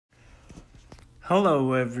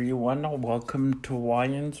Hello, everyone. Welcome to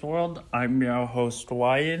Ryan's World. I'm your host,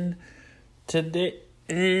 Ryan. Today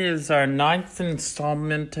is our ninth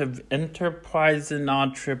installment of Enterprise and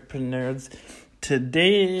Entrepreneurs.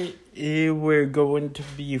 Today, we're going to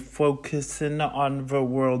be focusing on the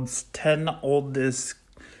world's 10 oldest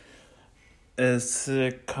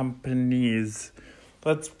companies.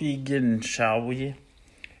 Let's begin, shall we?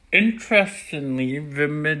 Interestingly, the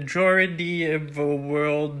majority of the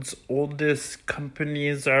world's oldest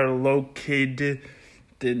companies are located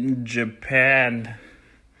in Japan.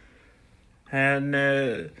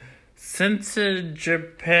 And since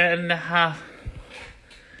Japan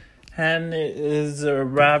is a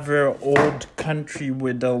rather old country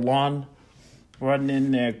with a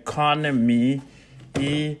long-running economy,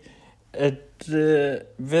 this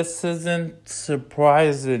isn't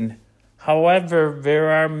surprising. However,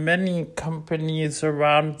 there are many companies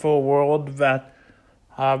around the world that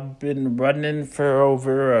have been running for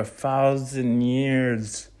over 1,000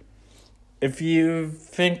 years. If you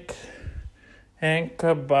think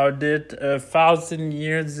about it, 1,000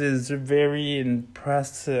 years is very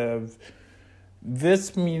impressive.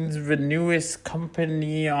 This means the newest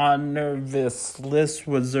company on this list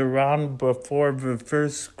was around before the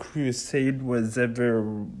first crusade was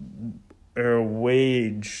ever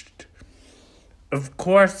waged. Of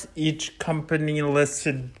course, each company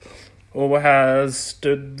listed has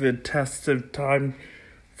stood the test of time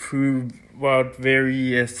throughout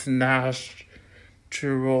various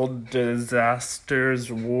natural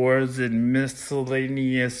disasters, wars, and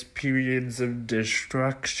miscellaneous periods of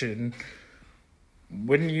destruction.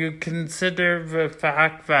 When you consider the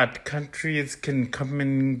fact that countries can come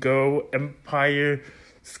and go, empires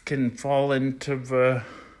can fall into the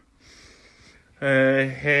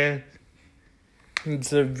hands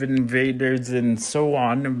of invaders and so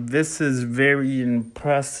on, this is very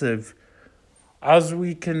impressive. As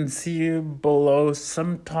we can see below,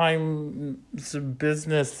 sometimes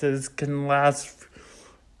businesses can last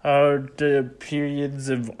out periods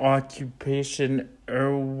of occupation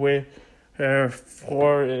or where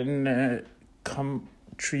foreign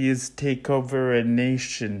countries take over a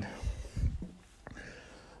nation.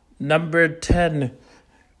 Number 10,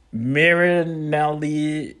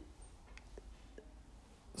 Marinelli.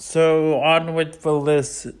 So on with the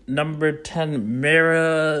list. Number 10,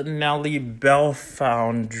 Marinelli Bell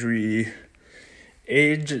Foundry.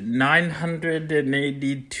 Age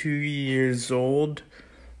 982 years old.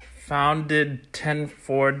 Founded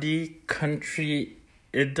 1040. Country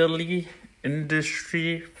Italy.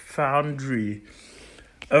 Industry foundry.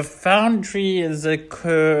 A foundry is a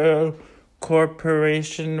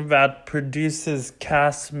corporation that produces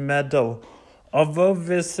cast metal. Although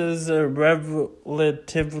this is a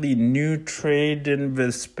relatively new trade in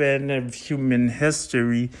the span of human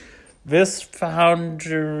history, this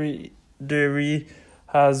foundry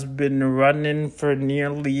has been running for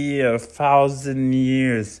nearly 1,000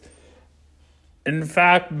 years. In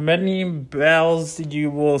fact, many bells you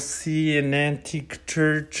will see in antique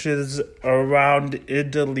churches around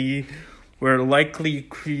Italy were likely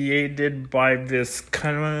created by this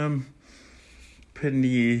company.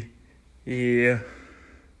 Since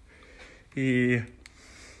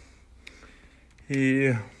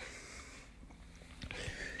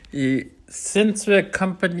the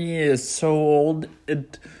company is so old,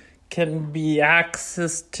 it can be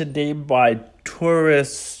accessed today by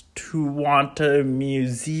tourists who want a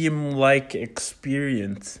museum-like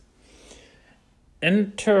experience.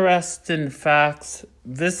 Interesting facts: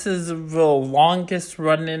 this is the longest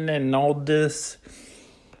running and oldest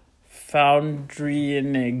foundry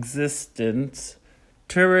in existence.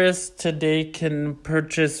 Tourists today can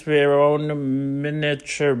purchase their own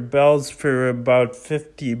miniature bells for about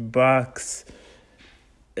 $50.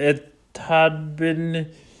 It had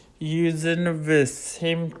been using the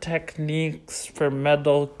same techniques for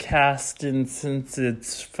metal casting since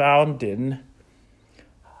its founding,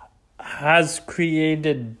 has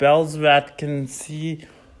created bells that can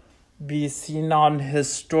be seen on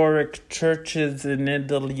historic churches in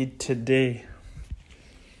Italy today.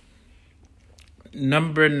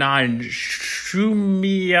 Number 9,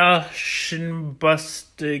 Shumia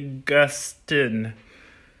Shinbustagustin.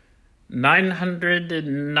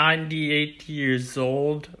 998 years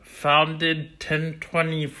old, founded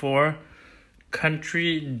 1024,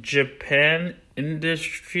 country Japan,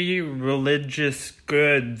 industry religious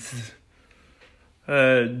goods.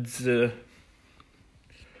 The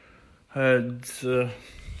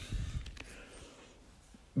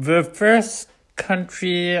first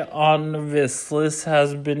country on this list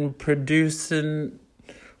has been producing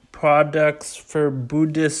products for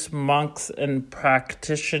Buddhist monks and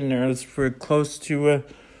practitioners for close to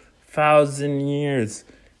 1,000 years.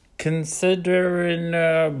 Considering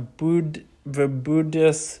the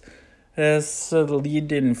Buddhist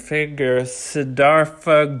leading figure,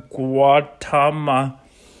 Siddhartha Gautama,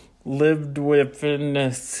 lived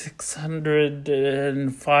within 600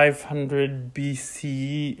 and 500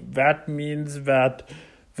 BCE. That means that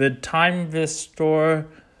the time this store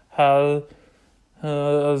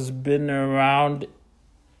has been around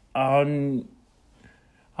on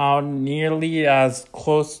nearly as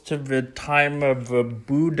close to the time of the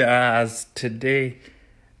Buddha as today.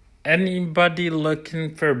 Anybody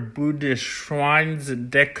looking for Buddhist shrines,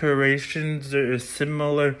 decorations, or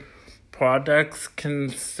similar products can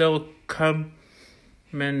still come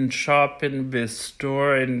and shop in this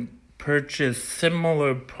store and purchase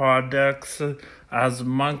similar products as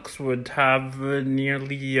monks would have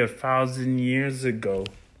nearly 1,000 years ago.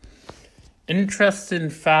 Interesting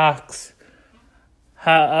facts.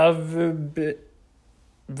 They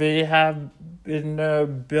have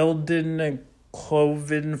been building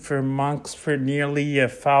clothing for monks for nearly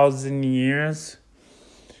 1,000 years.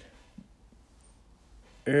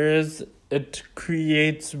 It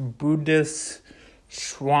creates Buddhist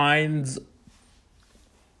shrines,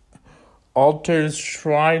 altars,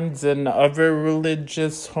 shrines, and other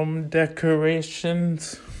religious home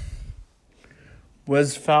decorations.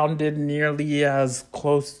 Was founded nearly as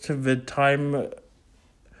close to the time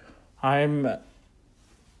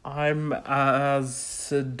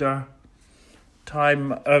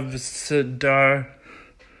of Siddhartha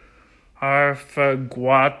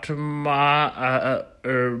Gautama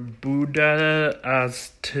or Buddha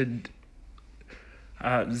as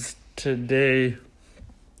today.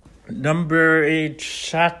 Number 8,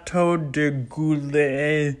 Chateau de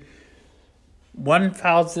Goulet,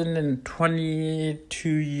 1,022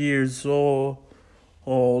 years old,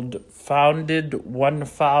 founded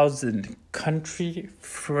 1000, country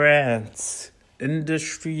France,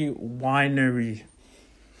 industry winery.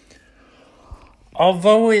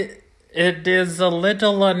 Although it is a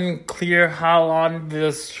little unclear how long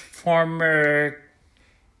this former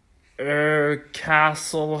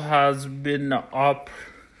castle has been operating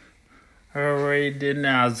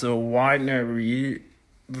as a winery.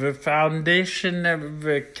 The foundation of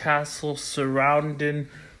the castle surrounding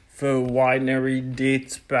the winery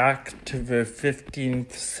dates back to the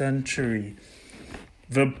 15th century.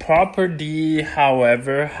 The property,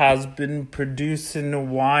 however, has been producing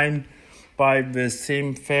wine by the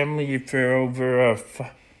same family for over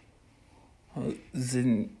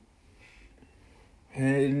 1,000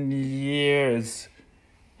 years.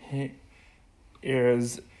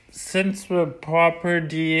 Since the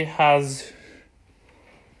property has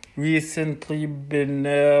recently been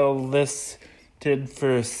listed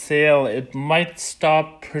for sale, it might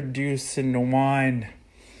stop producing wine.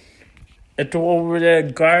 It will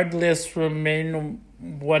regardless remain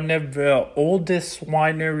one of the oldest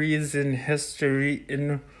wineries in history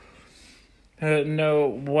and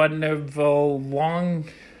one of the longest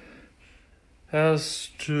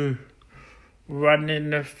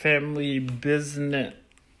running a family business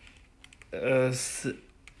as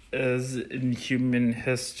in human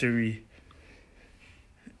history.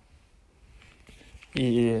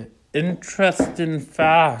 Yeah. Interesting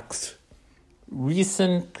facts.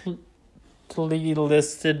 Recently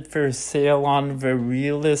listed for sale on the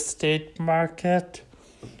real estate market.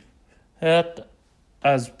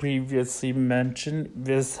 As previously mentioned,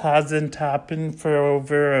 this hasn't happened for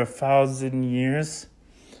over 1,000 years.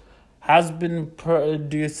 Has been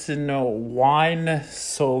producing wine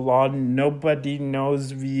so long nobody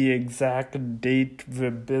knows the exact date the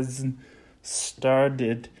business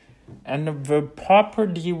started. And the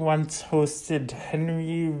property once hosted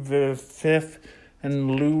Henry V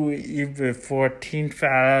and Louis XIV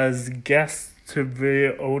as guests to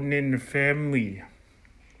the owning family.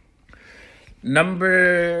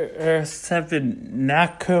 Number 7,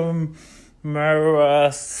 Nakamura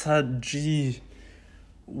Saji,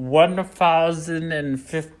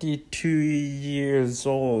 1,052 years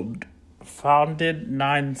old, founded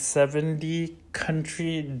 970,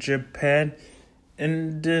 country Japan,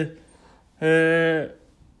 industry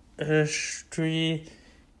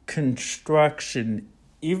construction.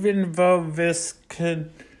 Even though this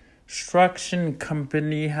construction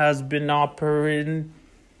company has been operating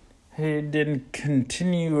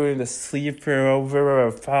continuously for over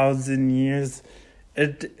 1,000 years,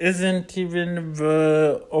 it isn't even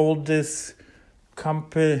the oldest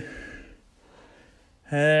company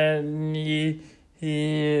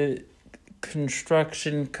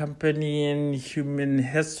construction company in human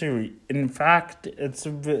history. In fact, it's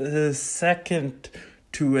the second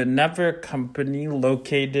to another company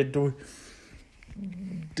located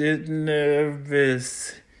in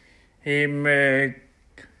this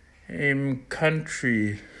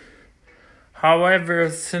country. However,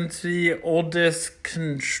 since the oldest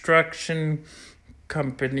construction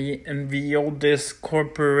company and the oldest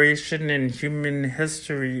corporation in human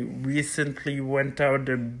history recently went out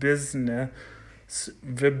of business,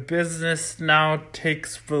 the business now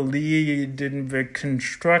takes the lead in the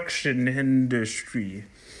construction industry.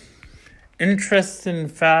 Interesting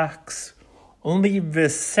facts: only the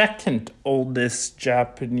second oldest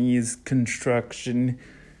Japanese construction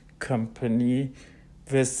company,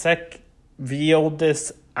 the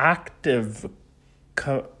oldest active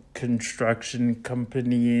construction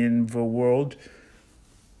company in the world,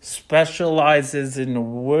 specializes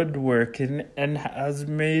in woodworking and has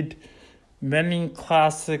made many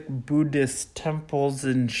classic Buddhist temples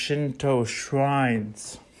and Shinto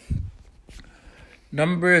shrines.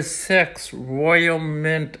 Number 6, Royal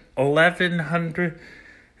Mint,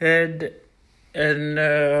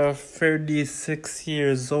 1136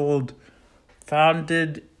 years old,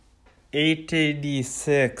 founded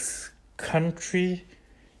 886, country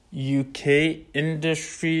UK,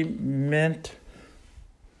 industry mint.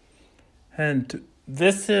 And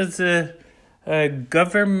this is a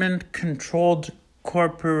government-controlled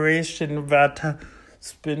corporation that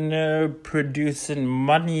has been producing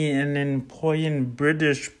money and employing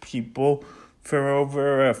British people for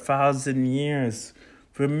over 1,000 years.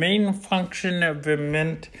 The main function of the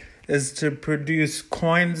mint is to produce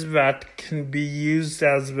coins that can be used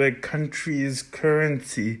as the country's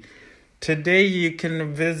currency. Today you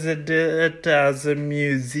can visit it as a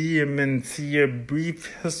museum and see a brief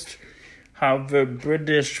history how the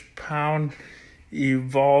British pound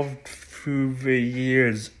evolved through the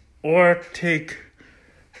years, or take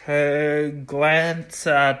a glance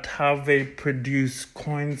at how they produce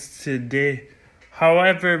coins today.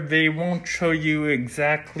 However, they won't show you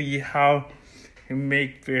exactly how they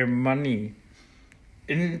make their money.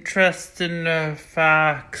 Interesting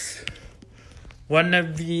facts: one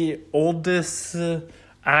of the oldest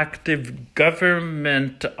active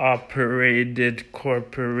government-operated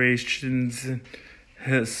corporations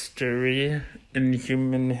in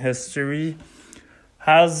human history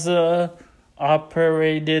has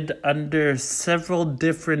operated under several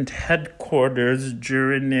different headquarters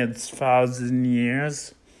during its 1,000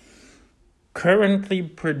 years. Currently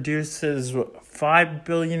produces 5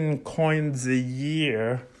 billion coins a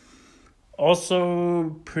year.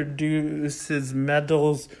 Also produces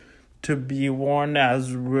medals to be worn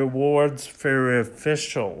as rewards for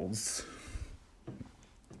officials.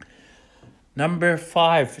 Number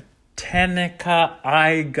 5, Tanaka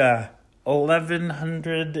Aiga,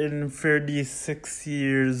 1136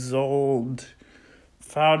 years old,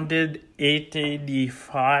 founded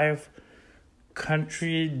 885,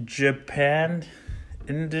 country Japan,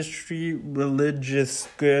 industry religious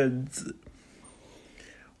goods.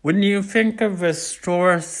 When you think of a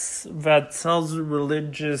store that sells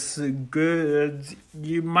religious goods,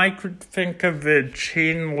 you might think of a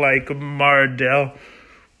chain like Mardel,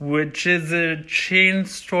 which is a chain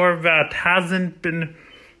store that hasn't been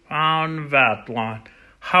around that long.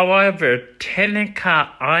 However,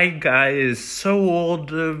 Tanaka Aiga is so old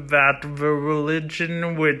that the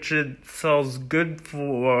religion which it sells goods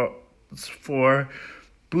for,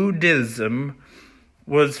 Buddhism,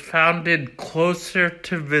 was founded closer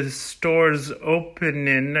to the store's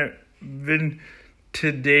opening than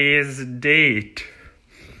today's date.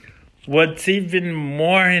 What's even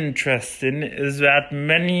more interesting is that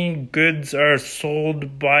many goods are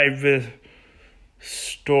sold by the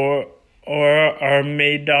store or are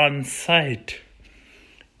made on site.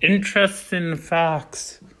 Interesting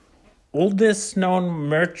facts: oldest known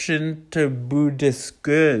merchant of Buddhist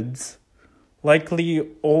goods, likely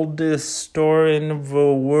oldest store in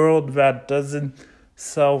the world that doesn't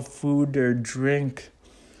sell food or drink,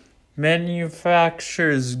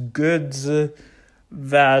 manufactures goods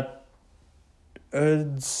that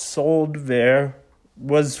sold there,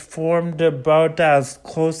 was formed about as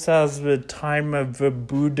close as the time of the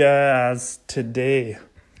Buddha as today.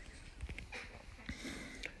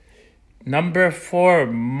 Number 4,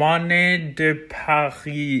 Monnaie de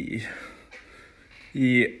Paris,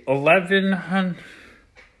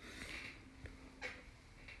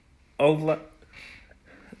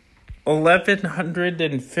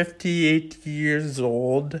 1158 years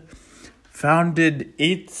old, founded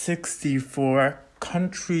 864,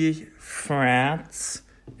 country France,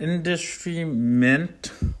 industry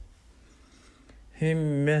mint.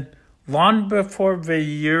 Long before the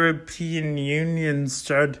European Union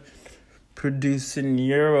started producing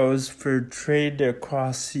euros for trade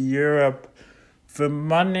across Europe, the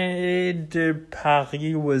Monnaie de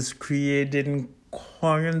Paris was created in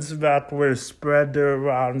coins that were spread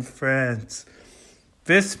around France.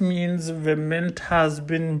 This means the mint has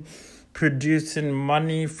been producing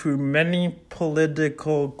money through many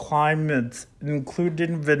political climates,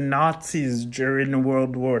 including the Nazis during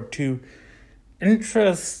World War II.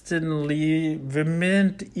 Interestingly, the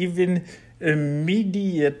mint even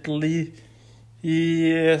immediately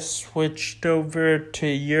switched over to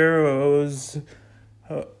euros,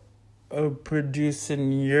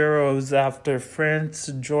 producing euros after France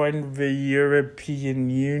joined the European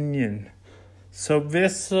Union. So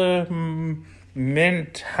this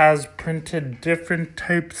mint has printed different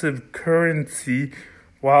types of currency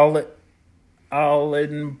while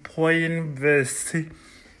employing the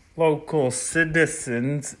local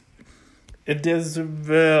citizens. It is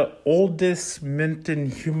the oldest mint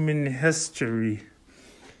in human history.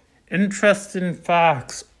 Interesting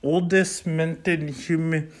facts: oldest mint in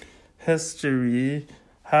human history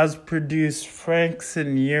has produced francs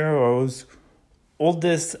and euros.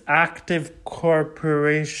 Oldest active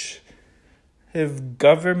government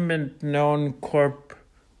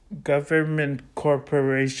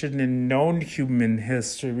corporation in known human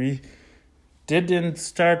history didn't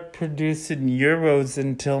start producing euros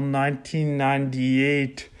until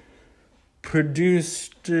 1998.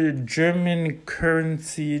 Produced German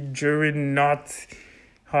currency during Nazi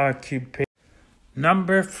occupation.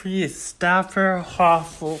 Number 3,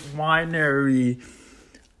 Stafferhof Winery.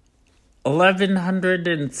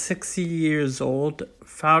 1160 years old,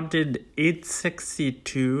 founded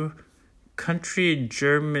 862, country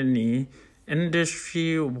Germany,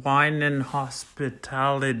 industry, wine and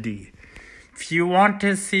hospitality. If you want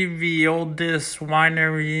to see the oldest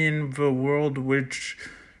winery in the world, which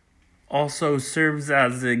also serves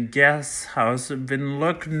as a guest house, then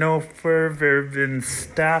look no further than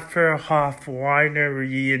Stafferhof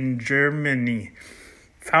Winery in Germany.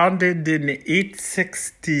 Founded in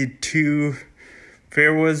 862,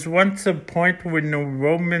 there was once a point when the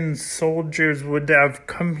Roman soldiers would have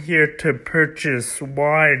come here to purchase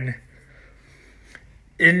wine.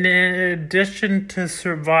 In addition to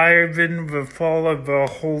surviving the fall of the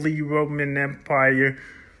Holy Roman Empire,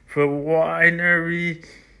 the winery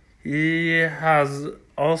has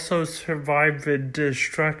also survived the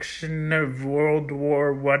destruction of World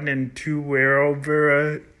War I and II, where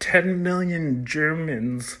over 10 million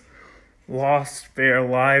Germans lost their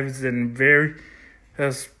lives and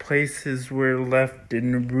various places were left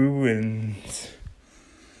in ruins.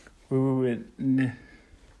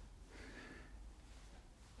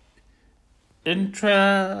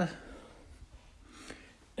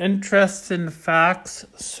 Interesting facts: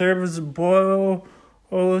 serves both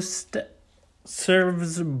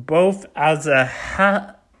as a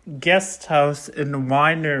guest house and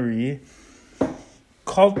winery,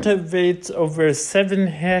 cultivates over 7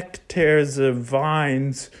 hectares of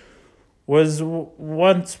vines, was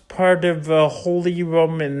once part of the Holy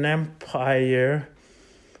Roman Empire,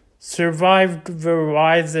 survived the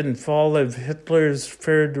rise and fall of Hitler's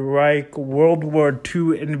Third Reich, World War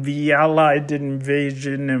II, and the Allied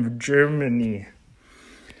invasion of Germany.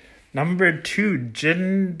 Number 2,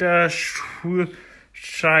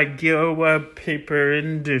 Shigeowa Paper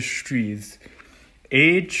Industries.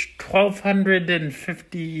 Age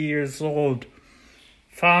 1250 years old.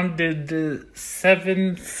 Founded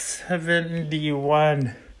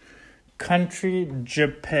 771. Country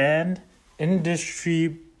Japan.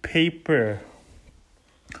 Industry paper.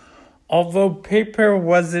 Although paper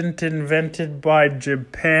wasn't invented by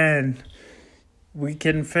Japan, we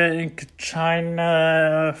can thank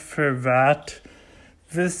China for that.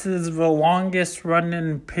 This is the longest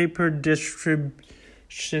running paper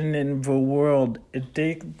distribution in the world. It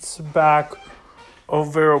dates back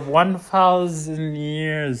over 1,000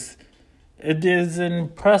 years. It is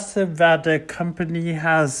impressive that a company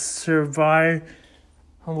has survived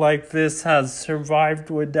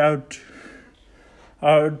without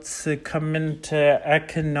succumbing to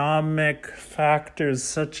economic factors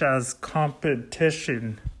such as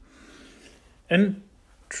competition.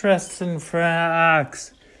 Interesting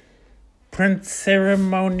facts: print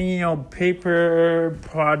ceremonial paper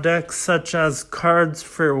products such as cards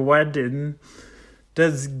for wedding,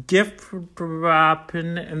 does gift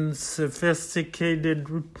wrapping and sophisticated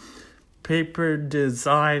paper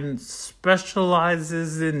design,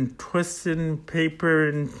 specializes in twisting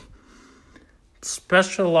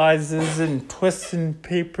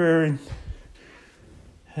paper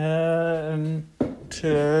and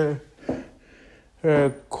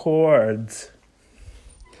records.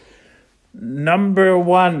 Number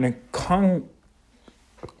 1,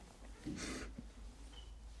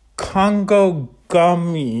 Congo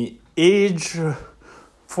Gummy, age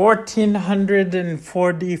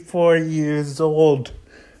 1,444 years old,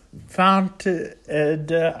 founded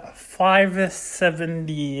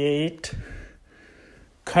 578,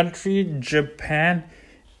 country Japan,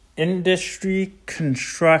 industry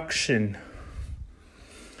construction.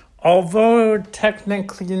 Although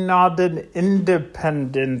technically not an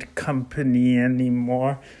independent company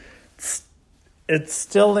anymore, it's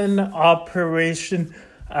still in operation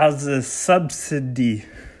as a subsidy.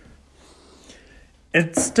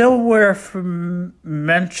 It's still worth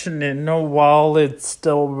mentioning while it's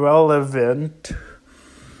still relevant,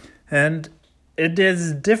 and it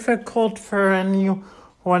is difficult for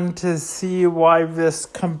anyone to see why this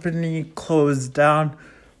company closed down,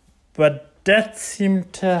 but debts seem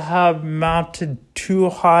to have mounted too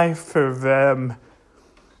high for them.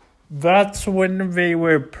 That's when they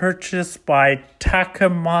were purchased by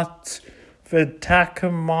Takamatsu, the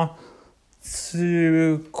Takamatsu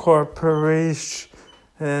Corporation.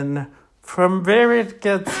 And from there it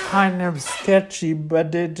gets kind of sketchy,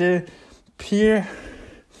 but it appears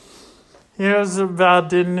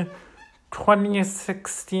about in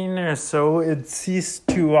 2016 or so it ceased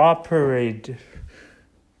to operate.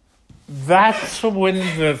 That's when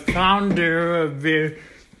the founder of the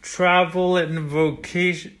travel and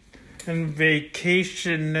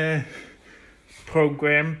vacation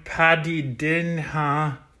program, Paddy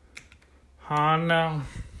Dinhana,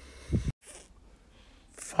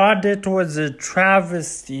 thought it was a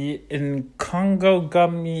travesty in Congo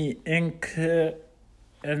Gummy Inc.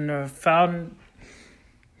 and founded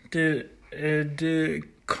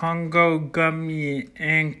Congo Gummy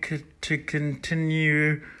Inc. to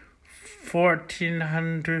continue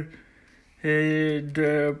 1,400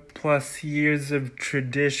 plus years of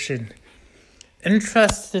tradition.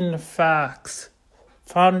 Interesting facts.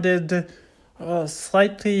 Founded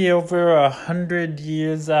slightly over 100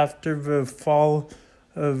 years after the fall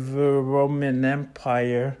of the Roman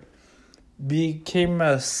Empire, became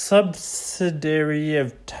a subsidiary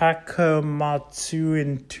of Takamatsu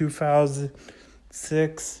in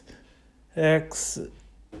 2006.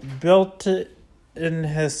 Built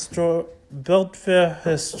the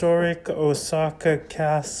historic Osaka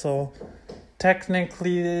Castle,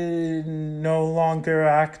 technically no longer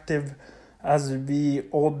active as the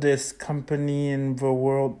oldest company in the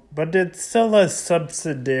world, but it's still a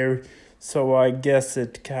subsidiary, so I guess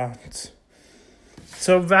it counts.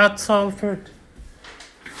 So that's all for...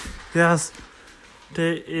 Yes,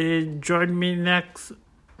 join me next.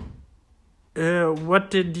 What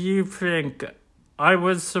did you think? I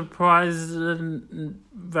was surprised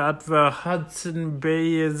that the Hudson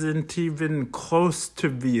Bay isn't even close to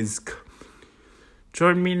these.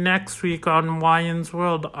 Join me next week on Ryan's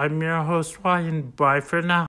World. I'm your host, Ryan. Bye for now.